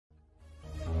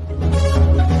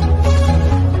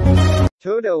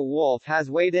Toto Wolff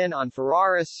has weighed in on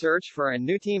Ferrari's search for a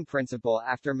new team principal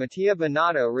after Mattia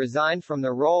Binotto resigned from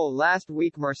the role last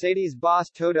week. Mercedes boss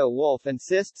Toto Wolff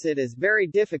insists it is very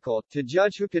difficult to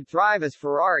judge who could thrive as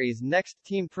Ferrari's next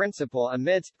team principal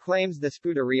amidst claims the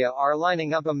Scuderia are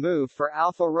lining up a move for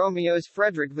Alfa Romeo's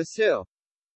w.h.o.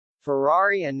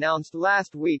 Ferrari announced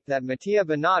last week that Mattia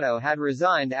Binotto had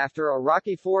resigned after a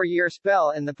rocky four-year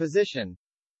spell in the position.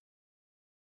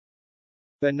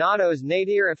 Binotto's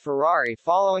nadir at Ferrari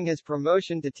following his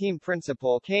promotion to team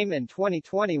principal came in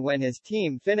 2020 when his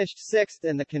team finished sixth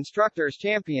in the Constructors'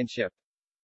 Championship.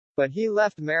 But he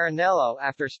left Maranello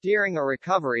after steering a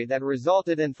recovery that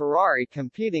resulted in Ferrari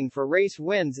competing for race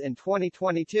wins in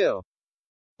 2022.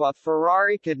 But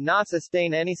Ferrari could not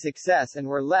sustain any success and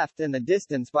were left in the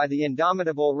distance by the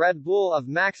indomitable Red Bull of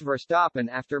Max Verstappen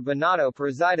after Binotto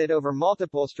presided over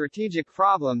multiple strategic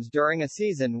problems during a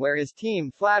season where his team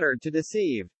flattered to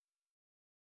deceive.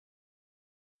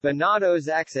 Binotto's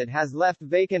exit has left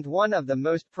vacant one of the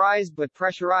most prized but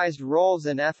pressurized roles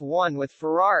in F1, with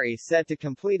Ferrari set to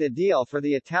complete a deal for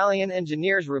the Italian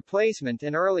engineer's replacement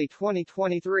in early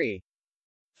 2023.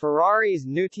 Ferrari's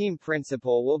new team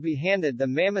principal will be handed the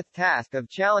mammoth task of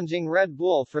challenging Red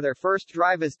Bull for their first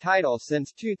drivers' title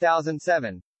since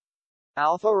 2007.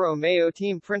 Alfa Romeo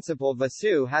team principal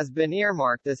w.h.o has been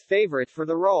earmarked as favorite for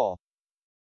the role.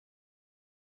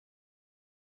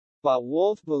 But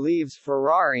Wolff believes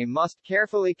Ferrari must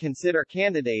carefully consider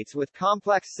candidates with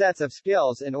complex sets of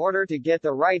skills in order to get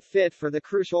the right fit for the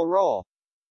crucial role.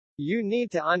 You need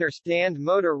to understand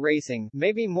motor racing,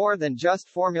 maybe more than just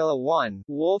Formula One,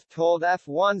 Wolff told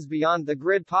F1's Beyond the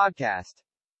Grid podcast.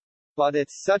 But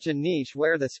it's such a niche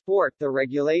where the sport, the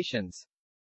regulations,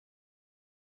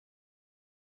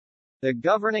 the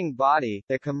governing body,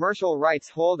 the commercial rights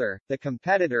holder, the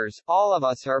competitors, all of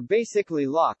us are basically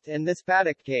locked in this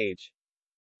paddock cage.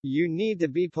 You need to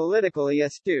be politically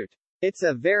astute. It's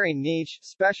a very niche,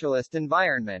 specialist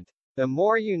environment. The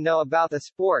more you know about the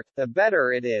sport, the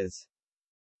better it is.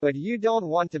 But you don't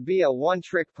want to be a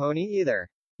one-trick pony either.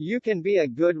 You can be a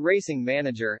good racing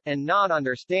manager, and not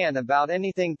understand about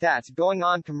anything that's going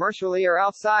on commercially or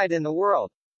outside in the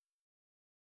world.